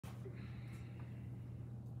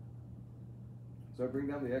So I bring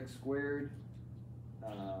down the x squared,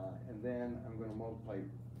 and then I'm going to multiply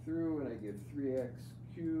through, and I get 3x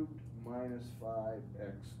cubed minus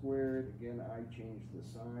 5x squared. Again, I change the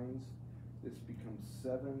signs. This becomes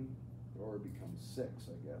 7, or it becomes 6,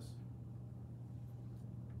 I guess.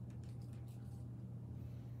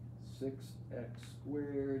 6x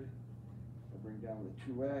squared. I bring down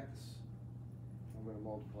the 2x. I'm going to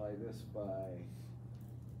multiply this by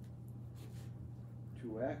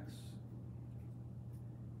 2x.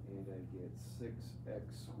 And I get 6x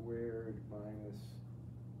squared minus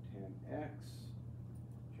 10x.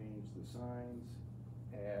 Change the signs,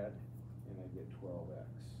 add, and I get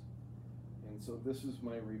 12x. And so this is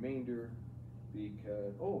my remainder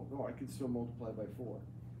because, oh, no, I can still multiply by 4.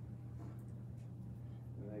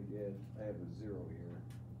 And I have a 0 here,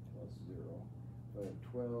 plus 0. So I have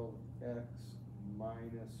 12x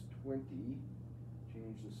minus 20,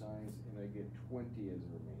 change the signs, and I get 20 as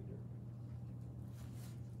a remainder.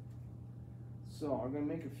 So I'm going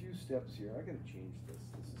to make a few steps here. I got to change this.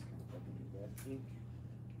 This is kind of ugly. That ink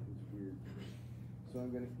is weird. So I'm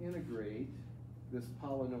going to integrate this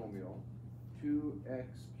polynomial, 2x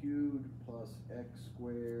cubed plus x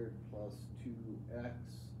squared plus 2x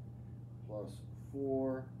plus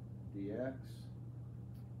 4 dx.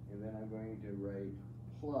 And then I'm going to write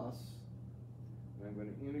plus, and I'm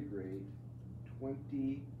going to integrate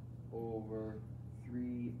 20 over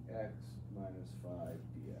 3x minus 5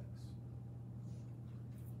 dx.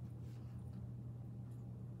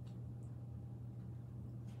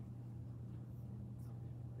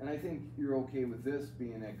 And I think you're okay with this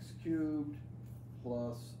being x cubed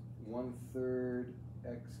plus 1/3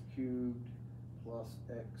 x cubed plus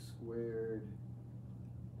x squared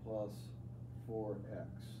plus 4x.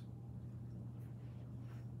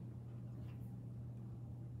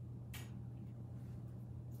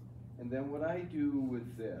 And then what I do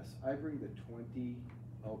with this, I bring the 20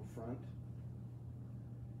 out front.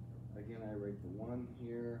 Again, I write the 1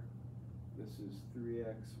 here. This is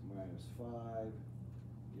 3x minus 5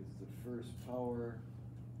 is the first power.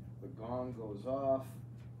 The gong goes off.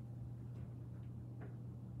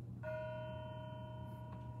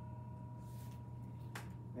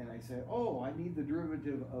 And I say, oh, I need the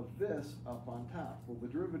derivative of this up on top. Well, the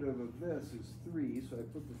derivative of this is 3, so I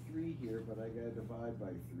put the 3 here, but I got to divide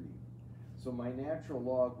by 3. So my natural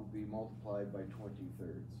log will be multiplied by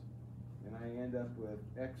 20/3. And I end up with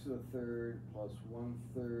x to the third plus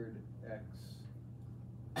 1/3 x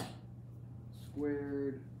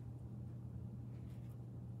squared.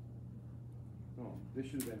 Oh, this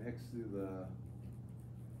should have been x to the...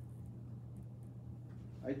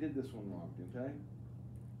 I did this one wrong, didn't I?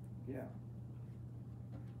 Yeah.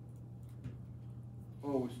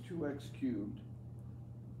 Oh, it was 2x cubed.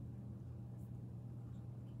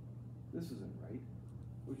 This isn't right.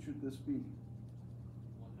 What should this be?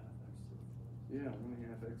 1/2 x to the 4th. Yeah,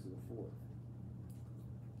 1/2 x to the 4th.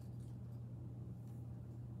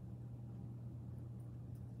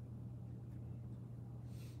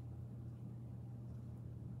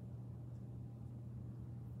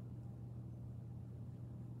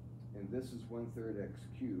 And this is 1/3 x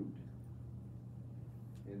cubed.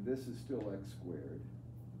 And this is still x squared.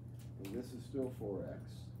 And this is still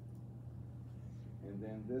 4x. And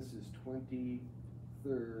then this is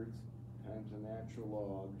 20/3 times the natural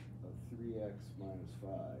log of 3x minus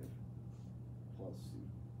 5 plus c.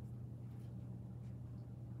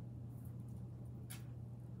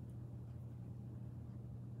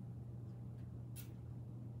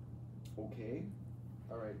 Okay,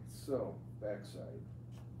 all right, so backside.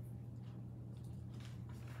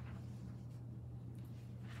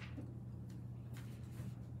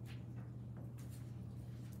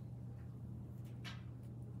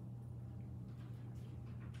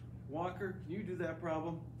 Walker, can you do that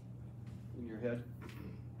problem in your head?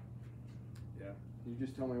 Yeah. Can you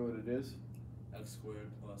just tell me what it is? X squared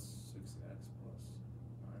plus 6x plus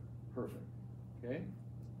 9. Perfect. Okay.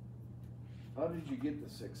 How did you get the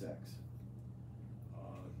 6x?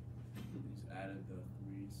 He's added the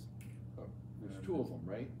 3's. Oh, there's 2 of them,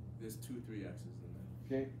 right? There's 2 3x's in there.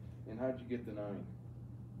 Okay. And how did you get the 9?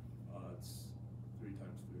 It's 3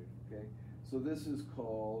 times 3. Okay. So this is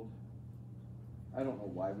called, I don't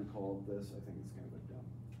know why we call it this. I think it's kind of a dumb.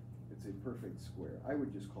 It's a perfect square. I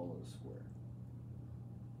would just call it a square.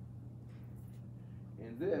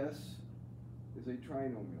 And this is a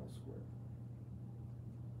trinomial square.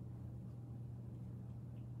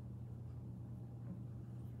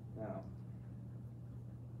 Now,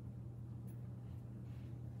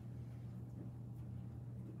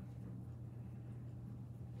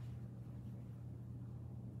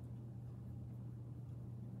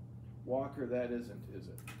 Walker, that isn't, is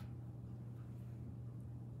it?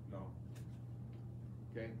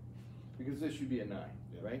 okay? Because this should be a 9,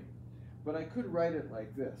 Yeah. right? But I could write it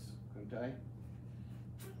like this, couldn't I?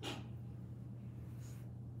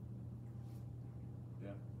 Yeah.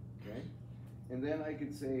 Okay? And then I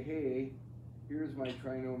could say, hey, here's my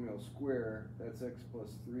trinomial square, that's x plus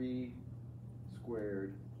 3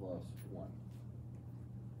 squared plus 1.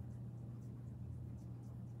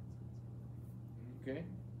 Okay?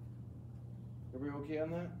 Everybody okay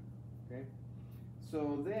on that? Okay?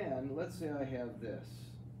 So then, let's say I have this.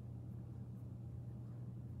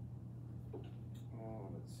 Oh,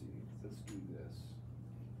 let's see, let's do this.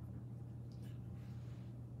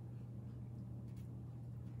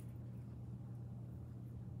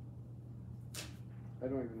 I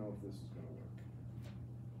don't even know if this is gonna work.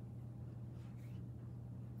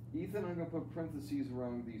 Ethan, I'm gonna put parentheses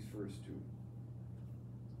around these first two.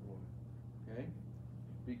 Okay?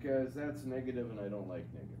 Because that's negative and I don't like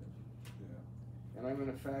negative. Yeah. And I'm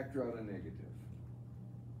gonna factor out a negative.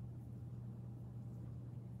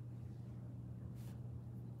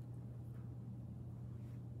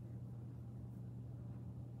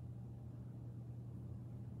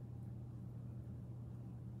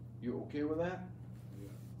 You okay with that? Yeah.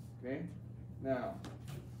 Okay? Now,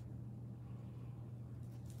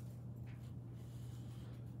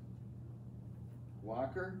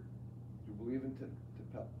 Walker, do you believe in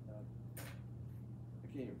I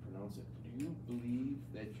can't even pronounce it. Do you believe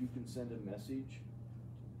that you can send a message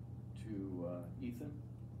to Ethan?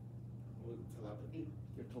 What, telepathy?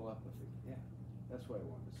 Your telepathy, yeah. That's what I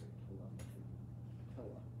wanted to say, telepathy.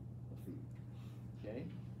 Telepathy. Okay?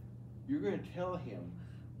 You're gonna tell him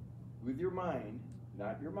with your mind,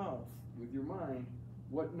 not your mouth, with your mind,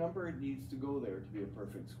 what number it needs to go there to be a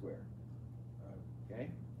perfect square. Okay?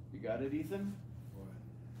 You got it, Ethan? What?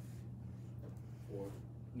 4.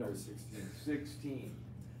 No, Or 16. 16.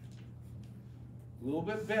 A little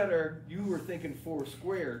bit better. You were thinking 4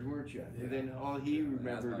 squared, weren't you? Yeah. And then all he Yeah,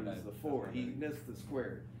 remembered that's my was bad. the 4. That's my He bad. missed the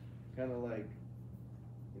squared. Kind of like,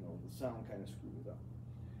 you know, the sound kind of screwed it up.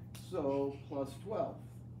 So, plus 12.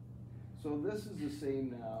 So this is the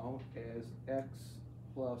same now as x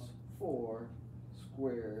plus 4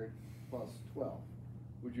 squared plus 12.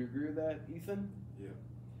 Would you agree with that, Ethan? Yeah.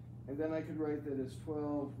 And then I could write that as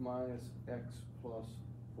 12 minus x plus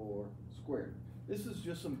 4 squared. This is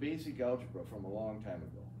just some basic algebra from a long time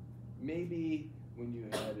ago. Maybe when you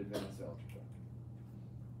had advanced algebra.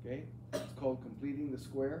 Okay? It's called completing the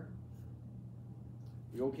square.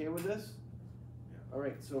 You okay with this? Yeah. All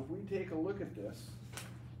right, so if we take a look at this,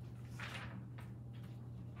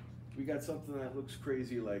 we got something that looks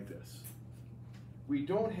crazy like this. We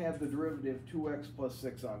don't have the derivative 2x plus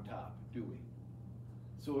 6 on top, do we?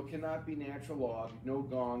 So it cannot be natural log, no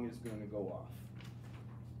gong is going to go off.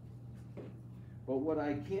 But what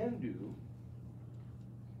I can do,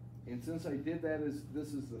 and since I did that as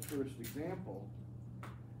this is the first example,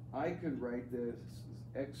 I could write this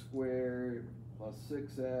as x squared plus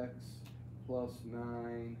 6x plus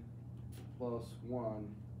 9 plus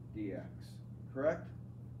 1 dx, correct?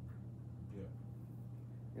 Yeah.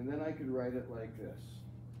 And then I could write it like this.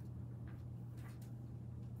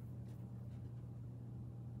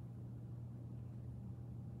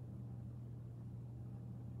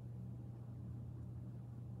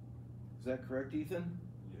 Is that correct, Ethan?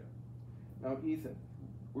 Yeah. Now, Ethan,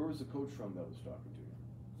 where was the coach from that was talking to you?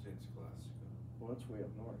 Saint Scholastica. Well, that's way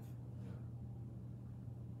up north. Yeah.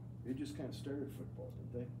 They just kind of started football,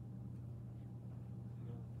 didn't they?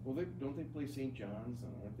 No. Well, don't they play St. John's,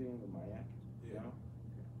 and aren't they in the MIAC? Yeah. now?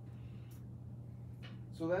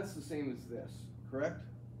 So that's the same as this, correct?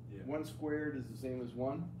 Yeah. 1 squared is the same as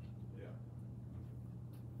 1. Yeah.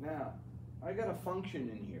 Now, I got a function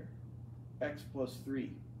in here, x plus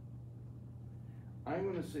 3. I'm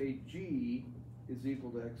going to say g is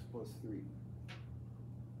equal to x plus 3.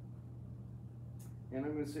 And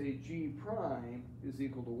I'm going to say g prime is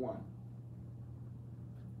equal to 1. Okay.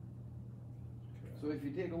 So if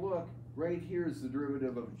you take a look, right here is the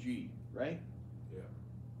derivative of g, right? Yeah.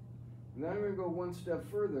 Now I'm going to go one step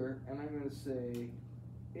further, and I'm going to say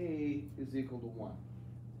a is equal to 1.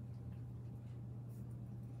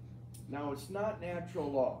 Now it's not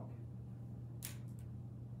natural log.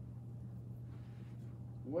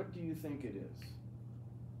 What do you think it is?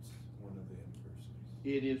 It's one of the inverses.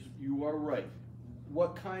 It is, you are right.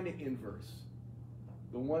 What kind of inverse?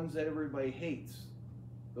 The ones that everybody hates.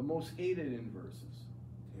 The most hated inverses.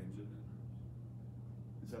 Tangent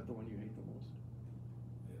inverse. Is that the one you hate the most?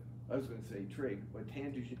 Yeah. I was going to say trig, but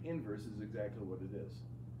tangent inverse is exactly what it is.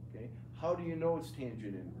 Okay? How do you know it's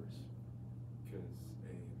tangent inverse? Because A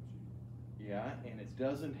and G. Yeah, and it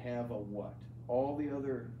doesn't have a what? All the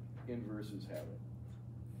other inverses have it.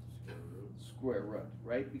 Square root. square root,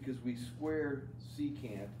 right? Because we square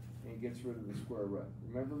secant and it gets rid of the square root.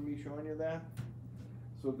 Remember me showing you that?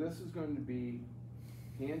 So this is going to be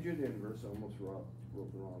tangent inverse, I almost wrote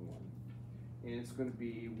the wrong one. And it's going to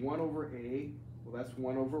be 1 over a, well that's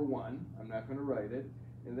 1 over 1, I'm not going to write it.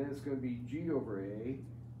 And then it's going to be g over a,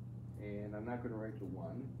 and I'm not going to write the 1,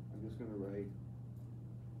 I'm just going to write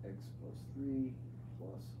x plus 3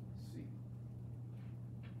 plus c.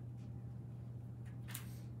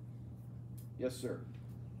 Yes, sir.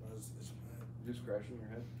 Just crashing your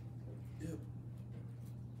head? Yep.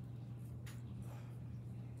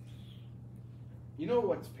 You know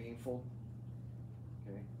what's painful?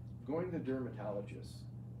 Okay, going to the dermatologist,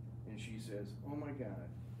 and she says, "Oh my God,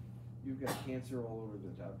 you've got cancer all over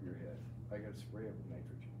the top of your head. I got to spray it with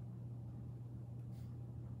nitrogen."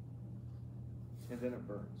 And then it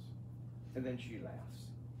burns, and then she laughs.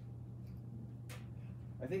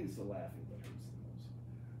 I think it's the laughing that hurts the most.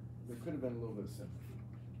 There could have been a little bit of sympathy.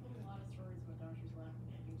 A lot of stories about doctors laughing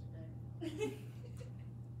at you today.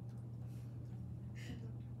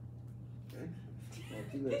 Okay, let's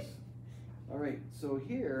do this. All right, so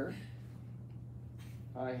here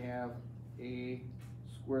I have a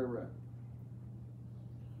square root.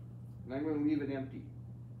 And I'm going to leave it empty.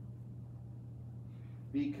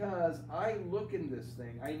 Because I look in this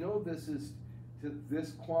thing, I know this is to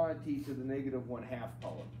this quantity to the negative 1/2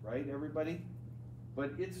 power, right, everybody?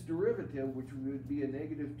 But its derivative, which would be a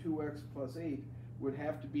negative 2x plus 8, would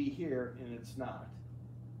have to be here, and it's not.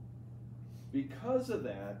 Because of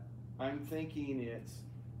that, I'm thinking it's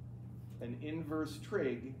an inverse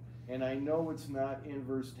trig, and I know it's not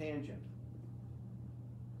inverse tangent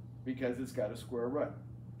because it's got a square root.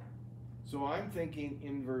 So I'm thinking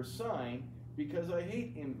inverse sine because I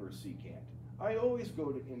hate inverse secant. I always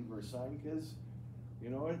go to inverse sine because, you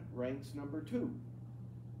know, it ranks number 2.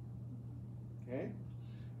 Okay?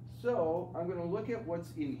 So I'm going to look at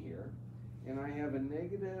what's in here, and I have a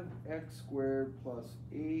negative x squared plus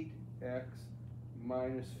 8x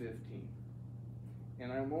minus 15.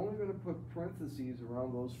 And I'm only going to put parentheses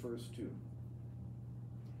around those first 2.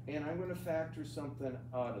 And I'm going to factor something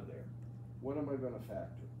out of there. What am I going to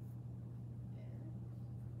factor?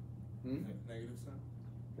 Negative sign?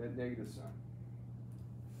 That negative sign.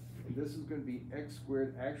 And this is going to be x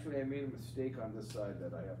squared. Actually, I made a mistake on this side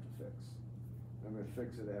that I have to fix. I'm going to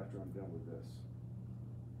fix it after I'm done with this.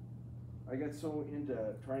 I got so into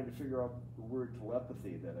trying to figure out the word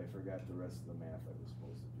telepathy that I forgot the rest of the math I was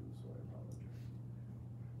supposed to do, so I apologize.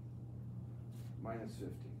 Minus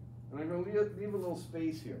 15. And I'm going to leave a little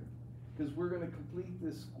space here, because we're going to complete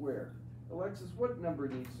this square. Alexis, what number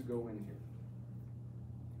needs to go in here?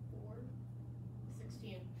 4,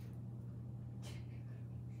 16.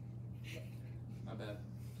 My bad.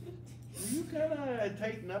 Will you kind of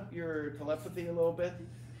tighten up your telepathy a little bit?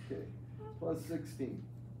 Okay, plus 16.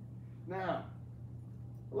 Now,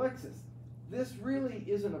 Alexis, this really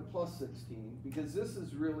isn't a plus 16 because this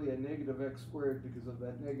is really a negative x squared because of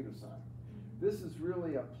that negative sign. This is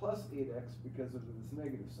really a plus 8x because of this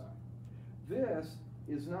negative sign. This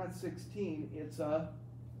is not 16, it's a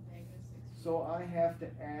Negative 16. so I have to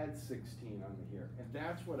add 16 on here, and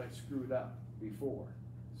that's what I screwed up before.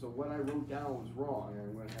 So what I wrote down was wrong, and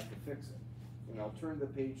I'm going to have to fix it. And I'll turn the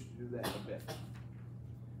page to do that in a bit.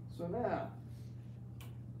 So now,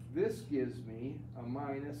 this gives me a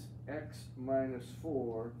minus x minus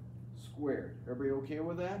 4 squared. Everybody okay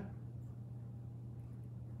with that?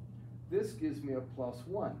 This gives me a plus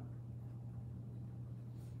 1.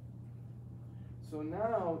 So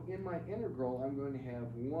now, in my integral, I'm going to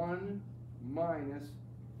have 1 minus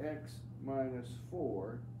x minus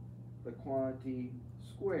 4, the quantity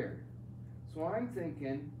squared. So I'm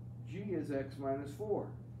thinking g is x minus 4.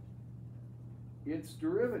 Its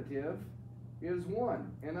derivative is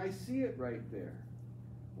 1, and I see it right there.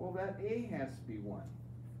 Well, that a has to be 1.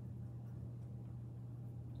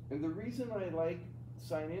 And the reason I like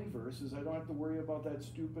sine inverse is I don't have to worry about that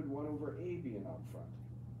stupid 1 over a being out front.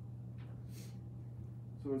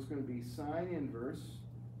 So it's going to be sine inverse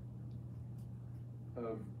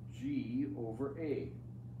of g over a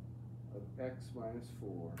of x minus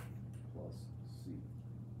 4 plus c.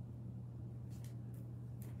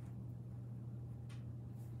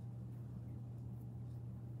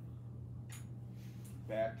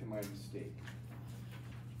 Back to my mistake.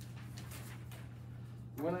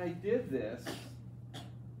 When I did this,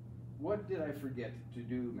 what did I forget to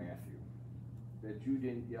do, Matthew, that you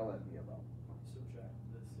didn't yell at me about? Subtract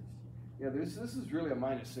the 16. Yeah, this is really a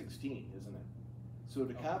minus 16, isn't it? So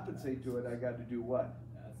to compensate to it, I got to do what?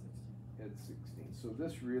 Add 16. At 16. So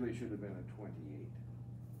this really should have been a 28.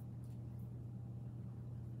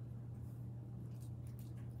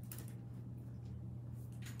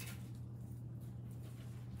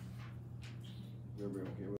 Everybody okay with